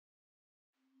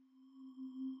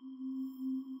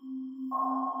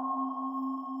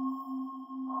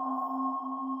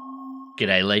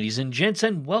G'day ladies and gents,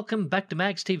 and welcome back to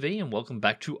MagzTV, and welcome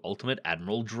back to Ultimate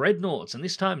Admiral Dreadnoughts. And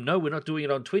this time, no, we're not doing it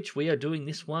on Twitch, we are doing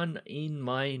this one in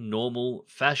my normal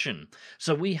fashion.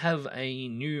 So we have a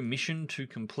new mission to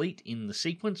complete in the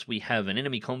sequence. We have an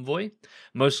enemy convoy,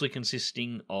 mostly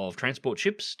consisting of transport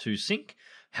ships to sink.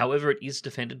 However, it is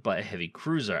defended by a heavy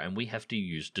cruiser, and we have to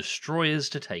use destroyers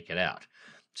to take it out.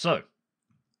 So,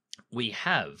 we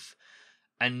have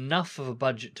enough of a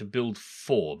budget to build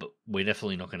 4, but we're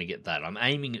definitely not going to get that. I'm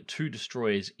aiming at 2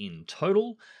 destroyers in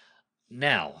total.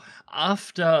 Now,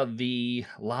 after the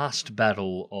last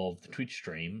battle of the Twitch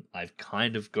stream, I've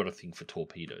kind of got a thing for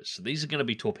torpedoes. So these are going to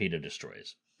be torpedo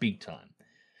destroyers, big time.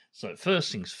 So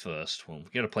first things first, well,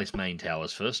 we've got to place main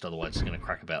towers first, otherwise it's going to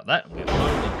crack about that. We've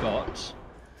only got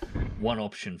one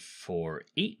option for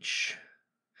each.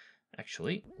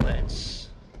 Actually, let's...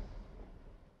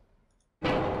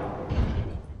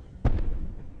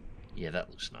 Yeah, that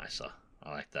looks nicer. I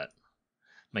like that.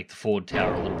 Make the forward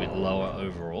tower a little bit lower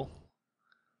overall.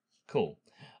 Cool.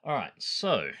 Alright,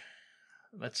 so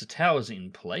that's the towers in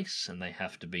place, and they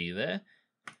have to be there.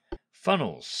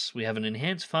 Funnels. We have an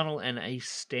enhanced funnel and a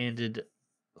standard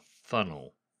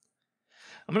funnel.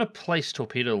 I'm going to place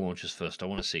torpedo launchers first. I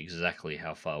want to see exactly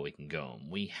how far we can go.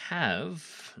 We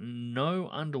have no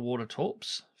underwater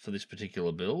torps for this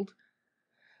particular build.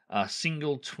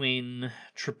 Single, twin,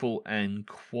 triple, and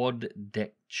quad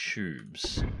deck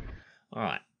tubes.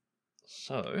 Alright,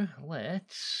 so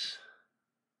let's...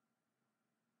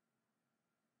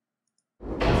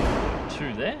 2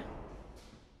 there.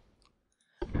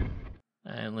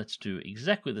 And let's do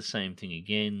exactly the same thing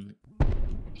again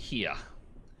here.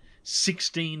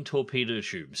 16 torpedo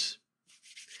tubes.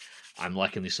 I'm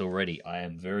liking this already. I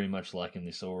am very much liking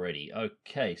this already.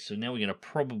 Okay, so now we're going to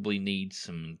probably need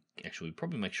some... Actually,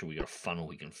 probably make sure we got a funnel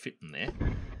we can fit in there.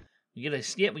 We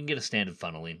can get a standard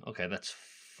funnel in. Okay, that's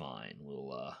fine.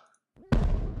 We'll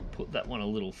put that one a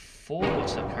little forward.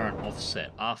 What's the current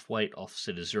offset? Aft weight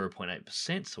offset is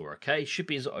 0.8%, so we're okay.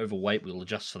 Ship is overweight. We'll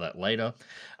adjust for that later.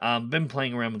 Been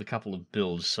playing around with a couple of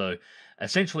builds, so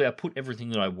essentially I put everything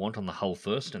that I want on the hull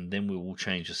first, and then we will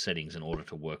change the settings in order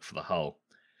to work for the hull.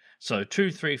 So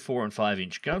 2, 3, 4, and 5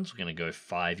 inch guns. We're going to go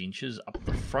 5 inches up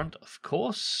the front, of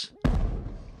course.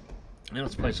 Now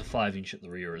let's place a 5 inch at the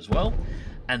rear as well.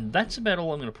 And that's about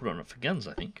all I'm going to put on it for guns,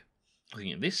 I think.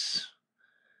 Looking at this.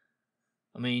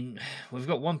 I mean, we've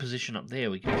got one position up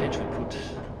there. We can potentially put...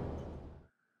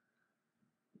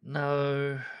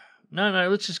 No,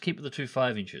 let's just keep with the 2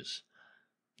 5 inches.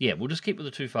 Yeah, we'll just keep with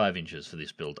the 2 5 inches for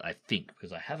this build, I think,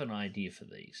 because I have an idea for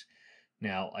these.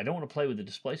 Now, I don't want to play with the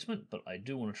displacement, but I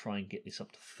do want to try and get this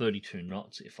up to 32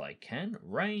 knots if I can.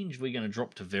 Range, we're going to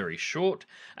drop to very short,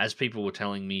 as people were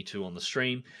telling me to on the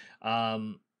stream.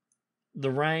 The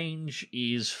range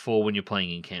is for when you're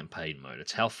playing in campaign mode.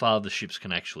 It's how far the ships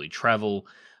can actually travel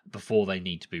before they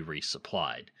need to be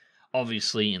resupplied.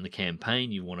 Obviously, in the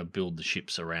campaign, you want to build the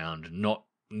ships around not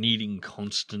needing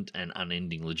constant and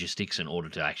unending logistics in order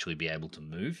to actually be able to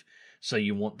move. So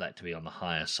you want that to be on the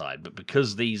higher side. But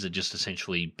because these are just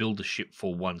essentially build a ship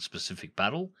for one specific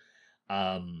battle,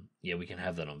 yeah, we can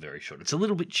have that on very short. It's a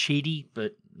little bit cheaty,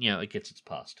 but, you know, it gets its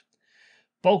past.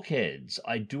 Bulkheads.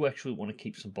 I do actually want to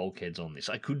keep some bulkheads on this.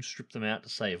 I could strip them out to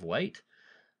save weight,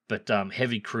 but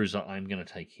heavy cruiser, I'm going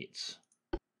to take hits.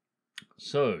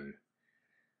 So,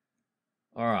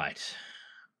 alright.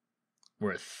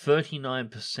 We're at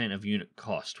 39% of unit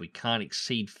cost. We can't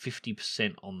exceed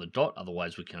 50% on the dot,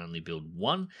 otherwise we can only build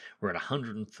 1. We're at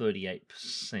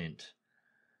 138%.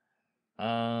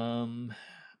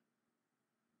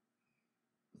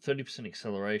 30%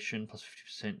 acceleration, plus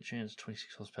 50% chance,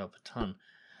 26 horsepower per ton.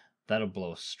 That'll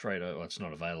blow us straight over. Well, it's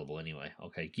not available anyway.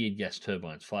 Okay, geared gas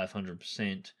turbines,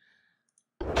 500%.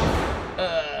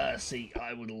 See,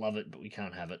 I would love it, but we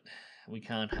can't have it. We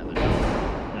can't have it.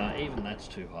 No, even that's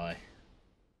too high.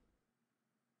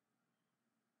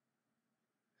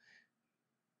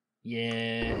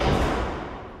 Yeah.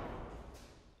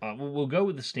 We'll go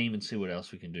with the steam and see what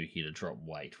else we can do here to drop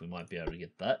weight. We might be able to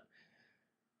get that.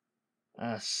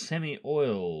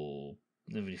 Semi-oil,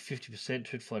 50%,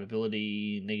 T.Flight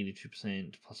ability,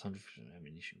 -2%, plus 100%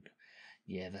 ammunition.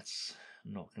 Yeah, that's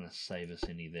not going to save us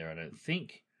any there, I don't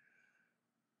think.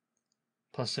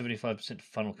 Plus 75%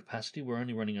 funnel capacity. We're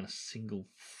only running on a single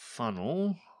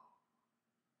funnel.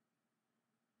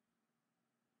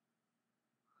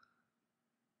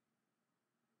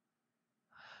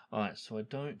 Alright, so I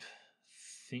don't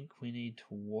think we need to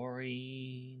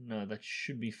worry. No, that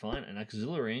should be fine. An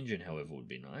auxiliary engine, however, would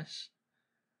be nice.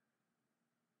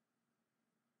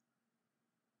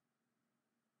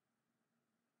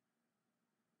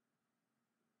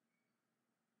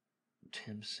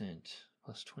 10%.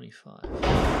 Plus 25.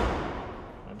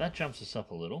 Now that jumps us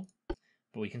up a little,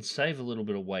 but we can save a little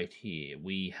bit of weight here.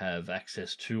 We have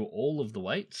access to all of the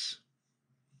weights.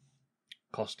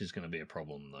 Cost is going to be a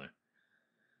problem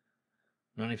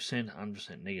though. 90%,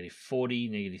 100%, negative 40,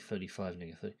 negative 35,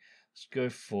 negative 30. Let's go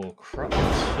for crop 2.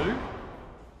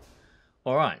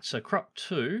 Alright, so crop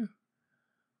 2,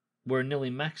 we're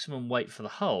nearly maximum weight for the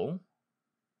hull,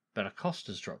 but our cost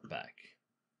has dropped back.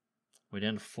 We're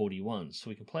down to 41, so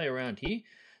we can play around here.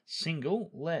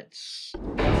 Single, let's...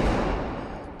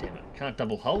 Damn it, can't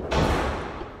double hull.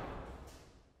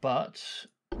 But...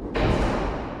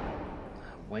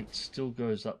 weight still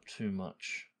goes up too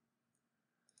much.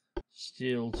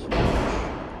 Still too much.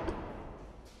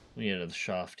 We get to the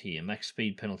shaft here. Max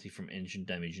speed penalty from engine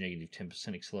damage, negative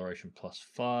 10%, acceleration plus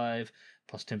 5,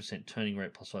 plus 10% turning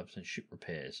rate, plus 5% ship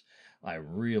repairs. I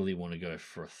really want to go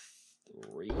for a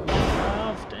 3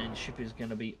 shaft, and ship is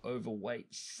going to be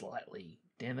overweight slightly.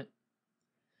 Damn it.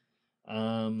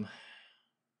 Alright,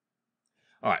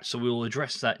 so we'll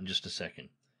address that in just a second.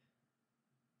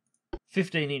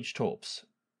 15-inch torps.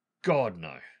 God,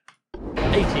 no.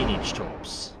 18-inch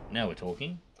torps. Now we're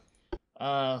talking.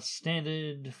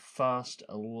 Standard, fast,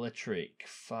 electric,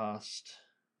 fast.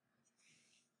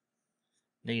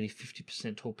 Negative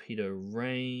 50% torpedo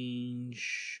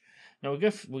range. Now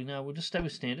we'll just stay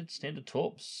with standard. Standard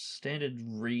torps, standard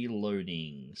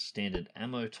reloading, standard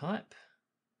ammo type.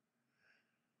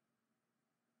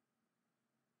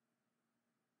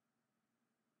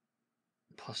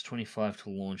 Plus 25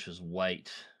 to launcher's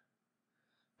weight.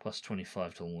 Plus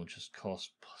 25 to launcher's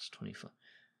cost. Plus 25.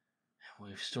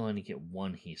 We still only get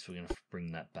 1 here, so we're going to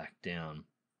bring that back down.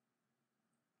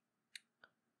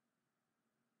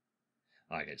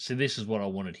 Okay, so this is what I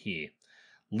wanted here.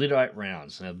 Lyddite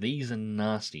rounds. Now these are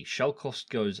nasty. Shell cost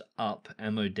goes up,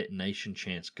 ammo detonation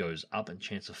chance goes up, and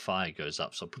chance of fire goes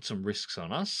up. So put some risks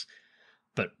on us.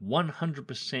 But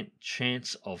 100%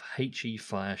 chance of HE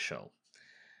fire shell.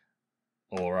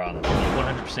 Or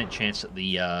 100% chance that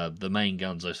the main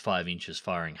guns, those 5 inches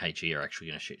firing HE, are actually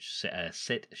going to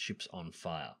set ships on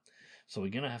fire. So we're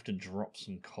going to have to drop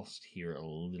some cost here a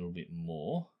little bit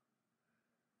more.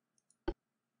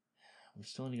 We've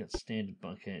still only got standard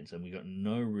bunkheads, and we've got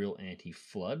no real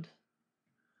anti-flood.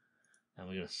 And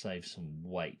we've got to save some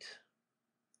weight.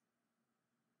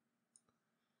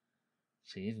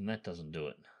 See, even that doesn't do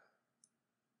it.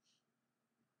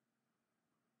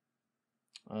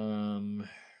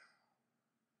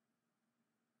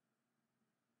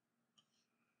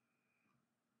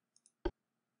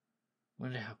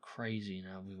 Wonder how crazy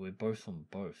now we're both on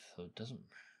both, so it doesn't.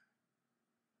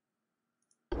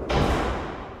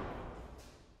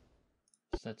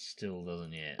 That still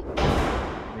doesn't yet.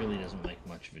 Really doesn't make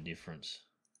much of a difference.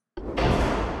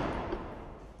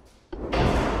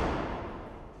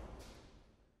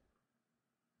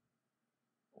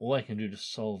 All I can do to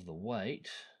solve the weight.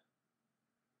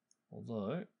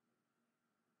 Although,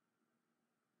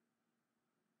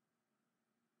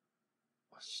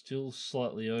 still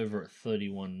slightly over at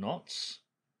 31 knots.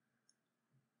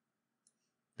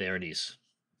 There it is.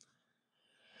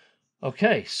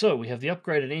 Okay, so we have the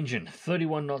upgraded engine.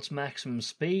 31 knots maximum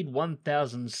speed,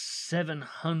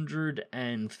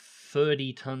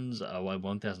 1,730 tons,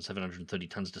 1,730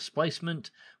 tons displacement.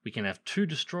 We can have 2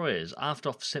 destroyers, aft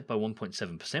offset by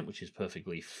 1.7%, which is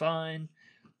perfectly fine.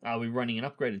 We're running an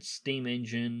upgraded steam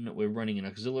engine, we're running an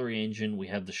auxiliary engine, we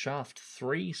have the shaft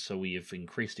 3, so we have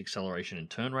increased acceleration and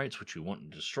turn rates, which we want in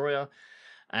a destroyer,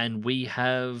 and we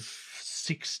have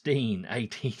 16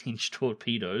 18-inch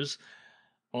torpedoes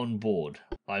on board.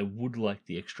 I would like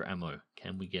the extra ammo.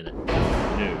 Can we get it?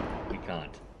 No, we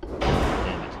can't.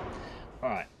 Damn it.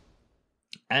 Alright.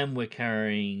 And we're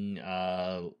carrying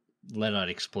leadite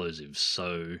explosives,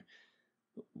 so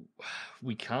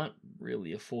we can't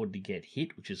really afford to get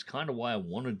hit, which is kind of why I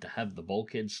wanted to have the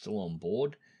bulkhead still on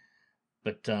board.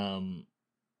 But,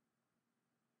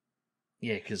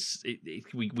 yeah, because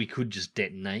we could just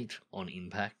detonate on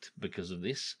impact because of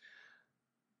this.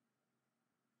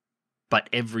 But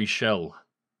every shell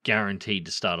guaranteed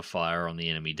to start a fire on the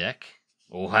enemy deck.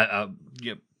 Or,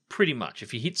 yeah, pretty much.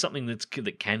 If you hit something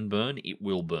that can burn, it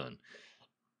will burn.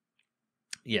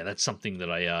 Yeah, that's something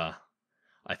that I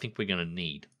think we're going to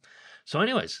need. So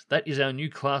anyways, that is our new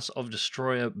class of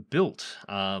destroyer built.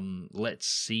 Let's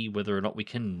see whether or not we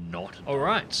can not.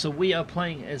 Alright, so we are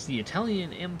playing as the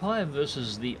Italian Empire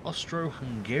versus the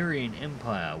Austro-Hungarian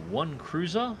Empire. 1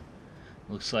 cruiser.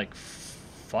 Looks like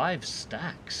 5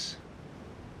 stacks.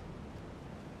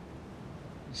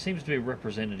 It seems to be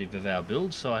representative of our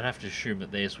build, so I'd have to assume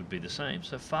that theirs would be the same.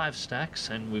 So 5 stacks,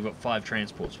 and we've got 5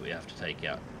 transports we have to take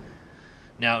out.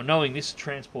 Now, knowing this,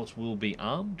 transports will be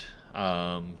armed.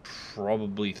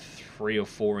 Probably 3 or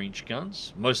 4 inch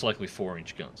guns. Most likely 4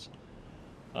 inch guns.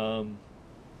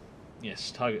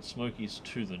 Yes, target smoke is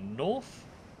to the north.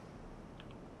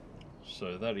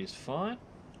 So that is fine.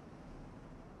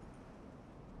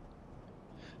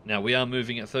 Now we are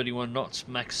moving at 31 knots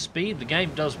max speed. The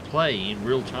game does play in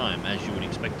real time, as you would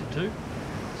expect it to.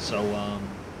 So,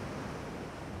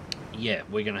 yeah,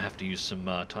 we're going to have to use some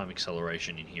time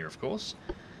acceleration in here, of course.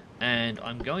 And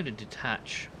I'm going to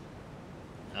detach...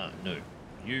 no,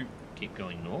 you keep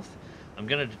going north. I'm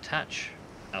going to detach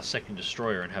our second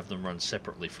destroyer and have them run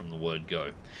separately from the word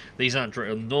go. These aren't...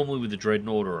 Normally with a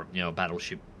Dreadnought or, you know, a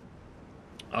battleship,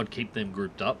 I'd keep them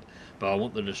grouped up, but I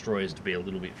want the destroyers to be a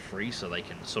little bit free so they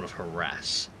can sort of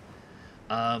harass.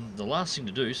 The last thing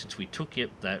to do, since we took it,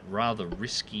 that rather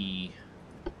risky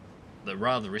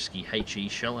HE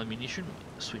shell ammunition,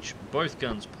 switch both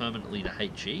guns permanently to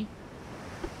HE,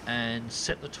 and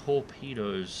set the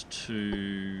torpedoes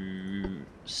to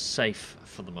safe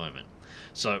for the moment.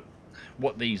 So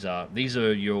what these are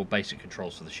your basic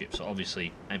controls for the ship. So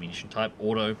obviously ammunition type,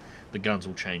 auto, the guns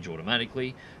will change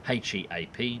automatically. HE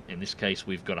AP, in this case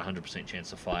we've got 100%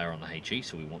 chance of fire on the HE,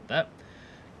 so we want that.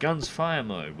 Guns fire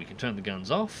mode, we can turn the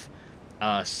guns off.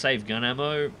 Save gun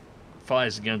ammo,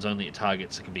 fires the guns only at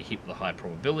targets that can be hit with a high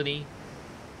probability.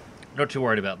 Not too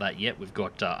worried about that yet. We've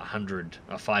got 500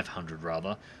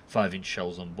 5-inch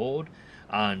shells on board.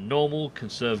 Normal,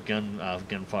 conserve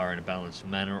gunfire in a balanced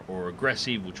manner, or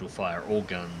aggressive, which will fire all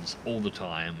guns all the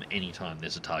time, anytime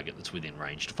there's a target that's within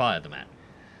range to fire them at.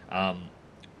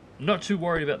 Not too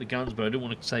worried about the guns, but I do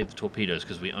want to save the torpedoes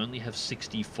because we only have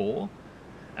 64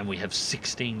 and we have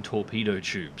 16 torpedo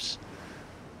tubes.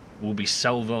 We'll be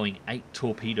salvoing 8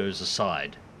 torpedoes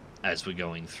aside as we're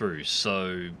going through,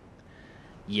 so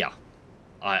yeah,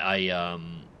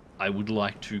 I would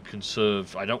like to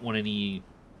conserve. I don't want any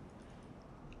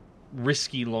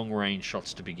risky long-range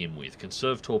shots to begin with.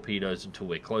 Conserve torpedoes until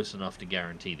we're close enough to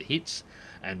guarantee the hits,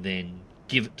 and then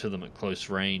give it to them at close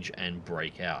range and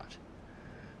break out.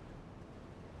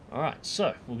 Alright,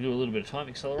 so we'll do a little bit of time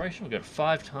acceleration. We'll go to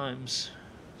 5 times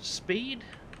speed.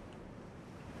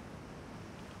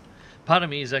 Part of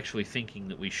me is actually thinking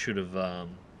that we should have...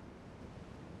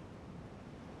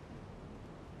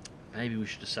 maybe we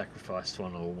should have sacrificed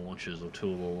one of the launchers or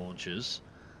 2 of the launchers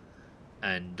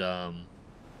and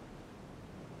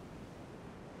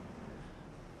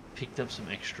picked up some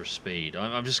extra speed.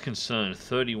 I'm just concerned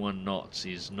 31 knots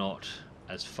is not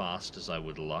as fast as I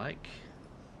would like.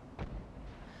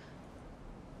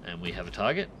 And we have a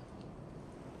target.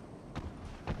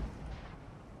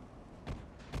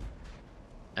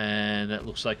 And that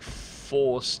looks like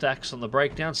 4 stacks on the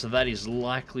breakdown, so that is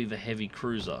likely the heavy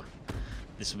cruiser.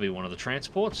 This will be one of the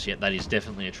transports. Yeah, that is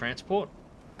definitely a transport.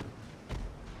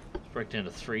 Let's break down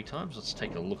to 3 times. Let's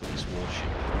take a look at this warship.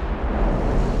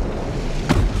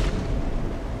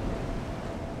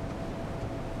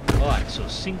 Alright, so a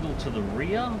single to the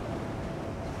rear.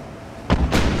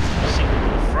 A single to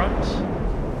the front.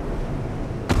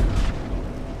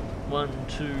 1,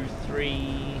 2,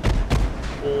 3,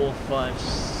 4, 5,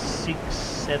 6,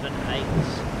 7, 8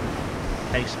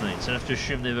 casemates. So I have to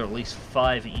assume they're at least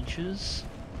 5 inches.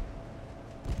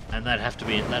 And that'd have to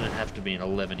be an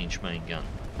 11-inch main gun.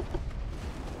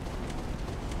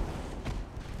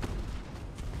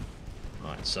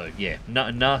 Alright, so yeah,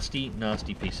 nasty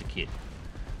piece of kit.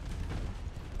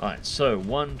 Alright, so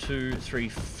 1, 2, 3,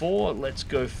 4. Let's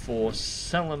go for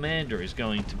Salamander is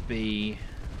going to be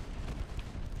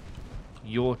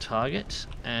your target,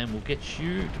 and we'll get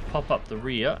you to pop up the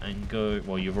rear and go.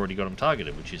 Well, you've already got them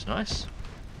targeted, which is nice.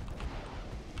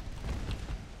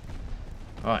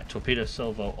 Alright, torpedo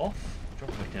salvo off.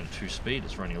 Drop it back down to 2 speed.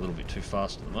 It's running a little bit too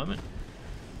fast at the moment.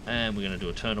 And we're going to do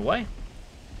a turn away.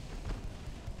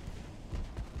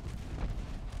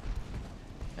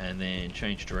 And then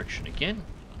change direction again.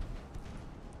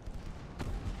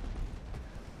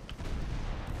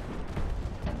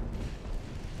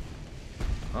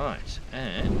 Alright,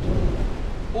 and...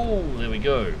 oh, there we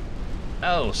go.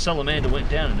 Oh, Salamander went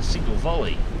down in a single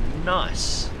volley.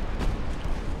 Nice.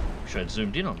 Wish I'd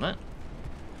zoomed in on that.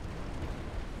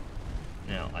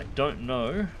 Now, I don't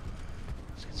know.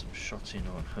 Let's get some shots in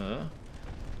on her.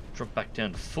 Drop back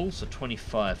down to full, so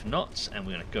 25 knots, and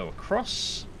we're going to go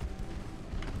across.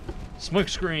 Smoke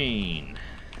screen.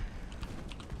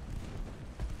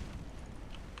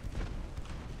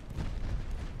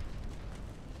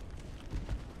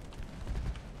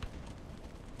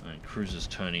 And cruiser's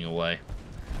turning away.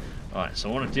 Alright, so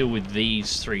I want to deal with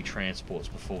these 3 transports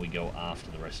before we go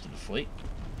after the rest of the fleet.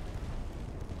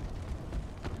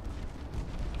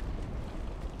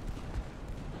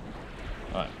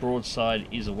 Alright, broadside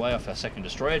is away off our second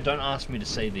destroyer. Don't ask me to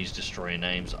say these destroyer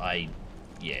names.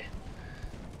 Yeah.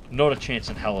 Not a chance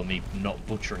in hell of me not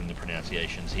butchering the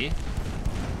pronunciations here.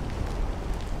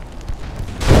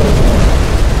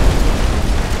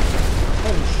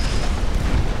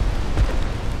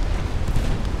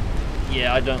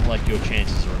 Yeah, I don't like your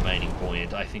chances of remaining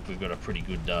buoyant. I think we've got a pretty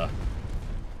good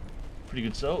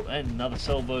cell, and another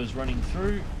salvo's running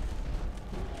through.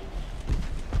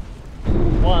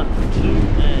 1, 2,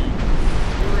 and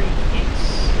 3 hits.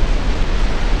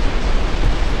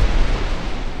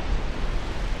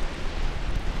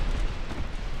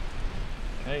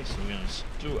 Okay, so we're going to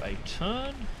do a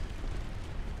turn.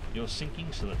 You're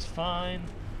sinking, so that's fine.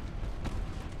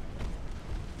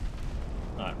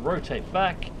 Alright, rotate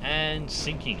back and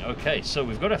sinking. Okay, so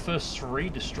we've got our first 3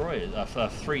 destroyers,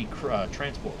 3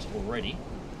 transports already.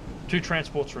 2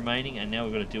 transports remaining, and now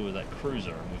we've got to deal with that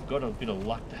cruiser. And we've got a bit of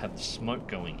luck to have the smoke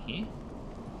going here.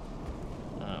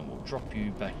 We'll drop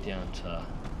you back down to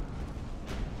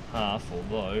half,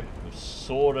 although we've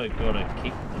sort of got to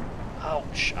keep them.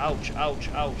 Ouch, ouch, ouch,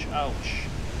 ouch, ouch.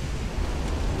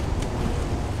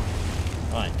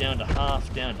 Alright, down to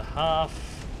half, down to half.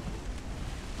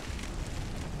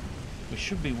 We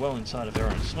should be well inside of our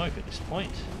own smoke at this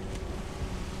point.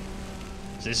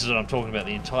 So this is what I'm talking about.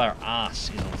 The entire arse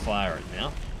is on fire right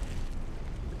now.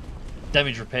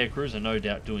 Damage repair crews are no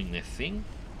doubt doing their thing.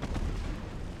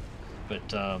 But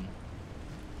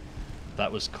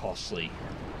that was costly.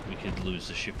 We could lose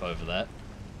the ship over that.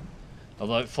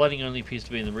 Although flooding only appears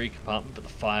to be in the rear compartment, but the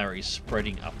fire is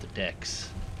spreading up the decks.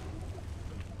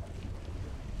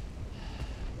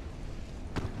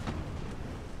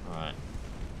 Alright.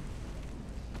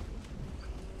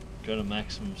 Go to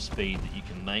maximum speed that you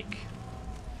can make.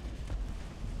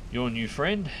 Your new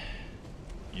friend,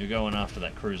 you're going after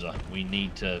that cruiser. We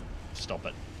need to stop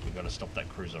it. We've got to stop that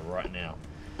cruiser right now.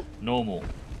 Normal.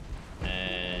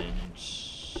 And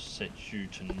set you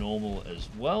to normal as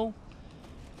well.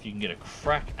 If you can get a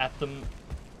crack at them.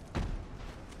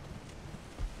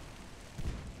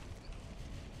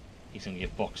 He's going to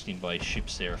get boxed in by his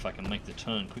ships there if I can make the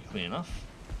turn quickly enough.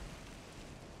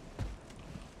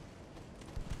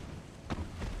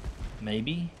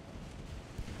 Maybe.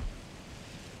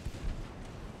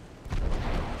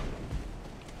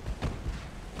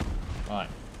 Alright,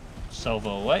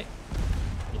 salvo away.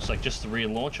 Looks like just the rear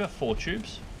launcher, 4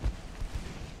 tubes.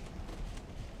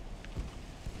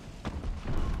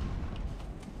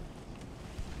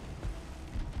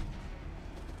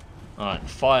 Alright,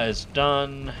 fire's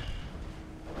done.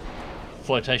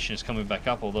 Flotation is coming back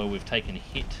up, although we've taken a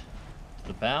hit to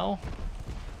the bow.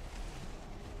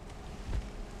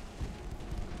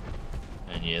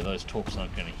 And yeah, those torps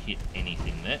aren't going to hit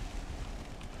anything there.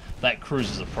 That cruise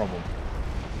is a problem.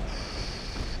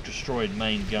 Destroyed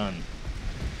main gun.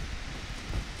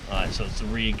 Alright, so it's the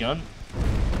rear gun.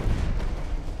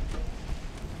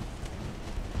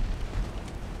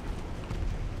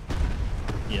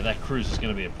 Yeah, that cruise is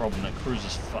going to be a problem. That cruise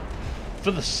is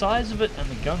for the size of it and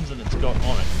the guns that it's got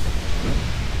on it.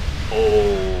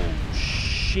 Oh,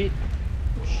 shit.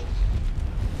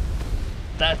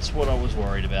 That's what I was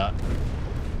worried about.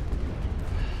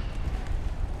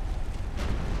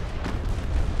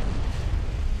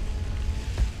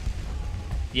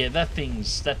 Yeah, that thing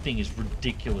is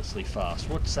ridiculously fast.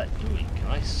 What's that doing? Can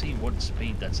I see what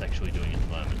speed that's actually doing at the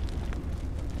moment?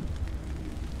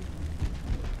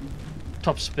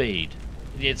 Top speed.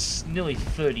 It's nearly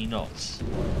 30 knots.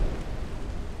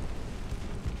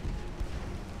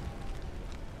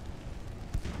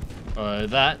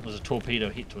 That was a torpedo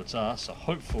hit to its ass, so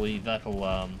hopefully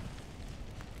that'll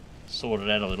sort it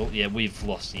out a little. Yeah, we've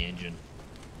lost the engine.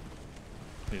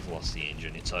 We've lost the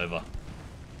engine. It's over.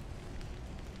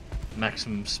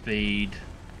 Maximum speed.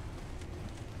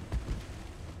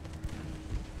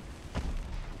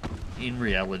 In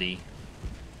reality,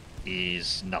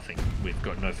 is nothing. We've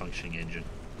got no functioning engine.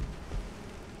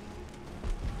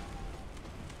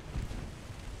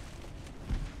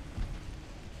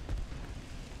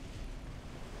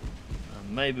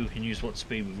 Maybe we can use what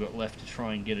speed we've got left to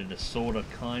try and get it to sorta,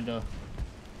 kinda.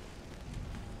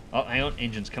 Oh, hang on,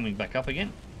 engine's coming back up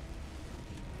again.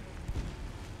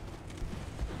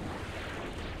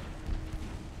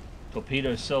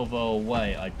 Torpedo salvo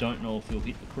away. I don't know if he'll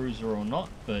hit the cruiser or not,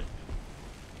 but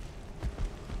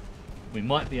we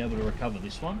might be able to recover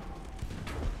this one.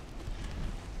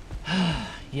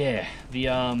 Yeah,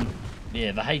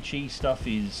 the HE stuff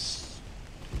it's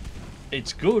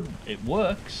good, it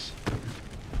works.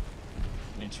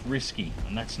 It's risky,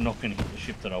 and that's not going to hit the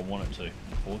ship that I want it to,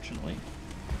 unfortunately.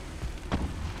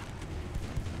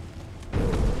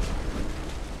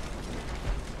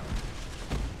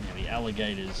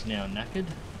 alligator's now knackered.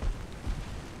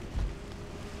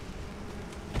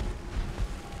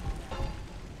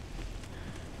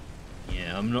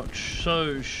 Yeah, I'm not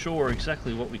so sure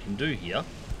exactly what we can do here.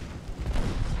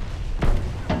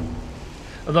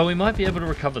 Although we might be able to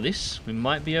recover this.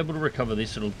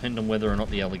 It'll depend on whether or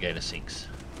not the alligator sinks.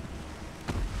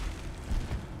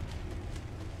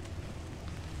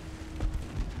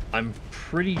 I'm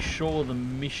pretty sure the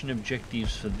mission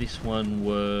objectives for this one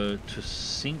were to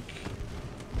sink.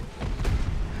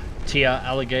 TR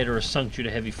alligator is sunk due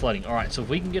to heavy flooding. Alright, so if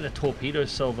we can get a torpedo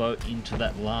salvo into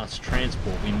that last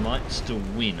transport, we might still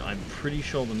win. I'm pretty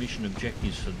sure the mission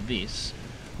objectives for this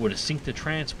were to sink the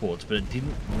transports, but it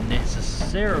didn't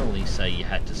necessarily say you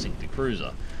had to sink the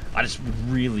cruiser. I just would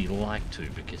really like to,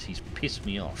 because he's pissed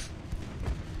me off.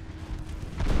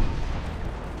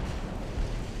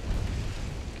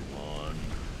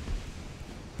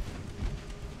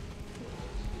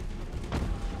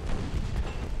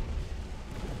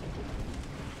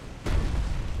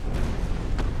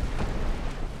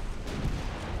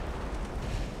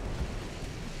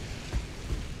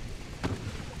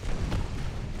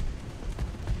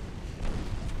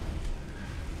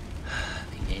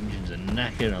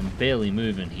 Knackered, I'm barely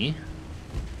moving here.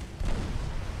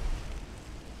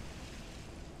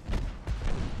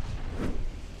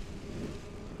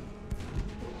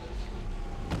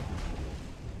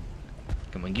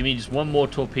 Come on, give me just one more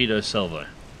torpedo salvo.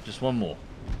 Just one more.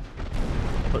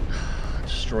 But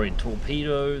destroyed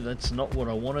torpedo, that's not what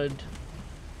I wanted.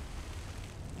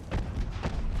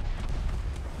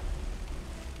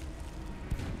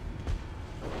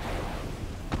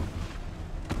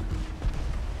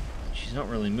 Not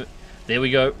really there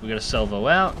we go. We got a salvo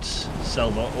out.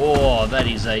 Salvo. Oh, that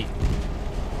is a.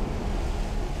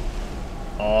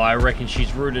 Oh, I reckon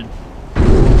she's rooted.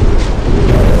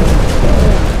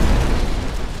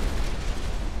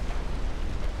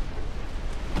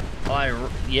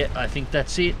 Yeah, I think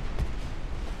that's it.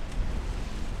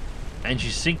 And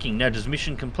she's sinking. Now, does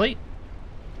mission complete?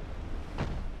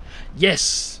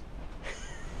 Yes.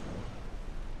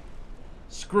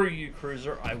 Screw you,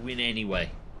 cruiser. I win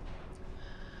anyway.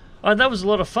 That was a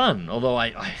lot of fun, although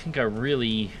I think I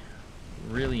really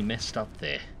messed up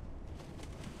there.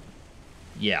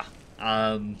 Yeah.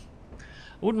 I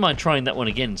wouldn't mind trying that one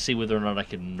again and see whether or not I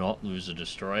can not lose a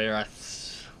destroyer.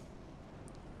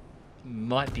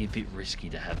 Might be a bit risky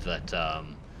to have that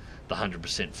the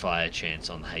 100% fire chance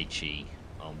on the HE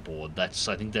on board. I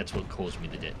think that's what caused me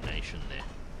the detonation there.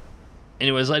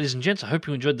 Anyways, ladies and gents, I hope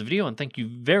you enjoyed the video, and thank you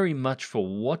very much for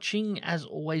watching. As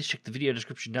always, check the video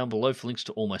description down below for links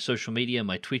to all my social media,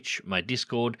 my Twitch, my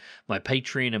Discord, my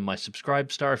Patreon, and my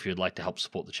Subscribestar if you'd like to help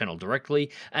support the channel directly.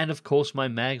 And of course, my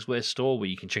Magsware store where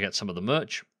you can check out some of the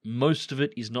merch. Most of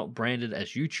it is not branded as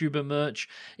YouTuber merch.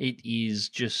 It is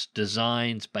just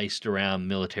designs based around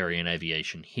military and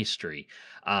aviation history.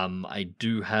 I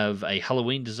do have a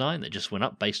Halloween design that just went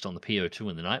up based on the PO2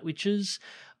 and the Night Witches.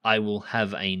 I will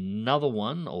have another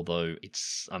one, although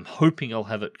I'm hoping I'll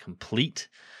have it complete.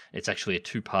 It's actually a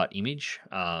 2-part image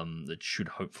that should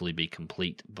hopefully be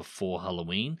complete before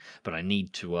Halloween, but I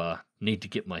need to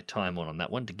get my time on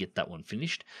that one to get that one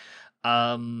finished.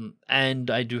 And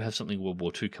I do have something World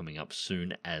War II coming up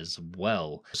soon as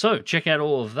well. So check out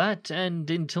all of that, and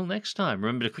until next time,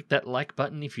 remember to click that like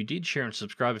button if you did, share and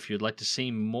subscribe if you'd like to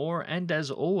see more, and as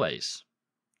always,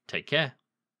 take care.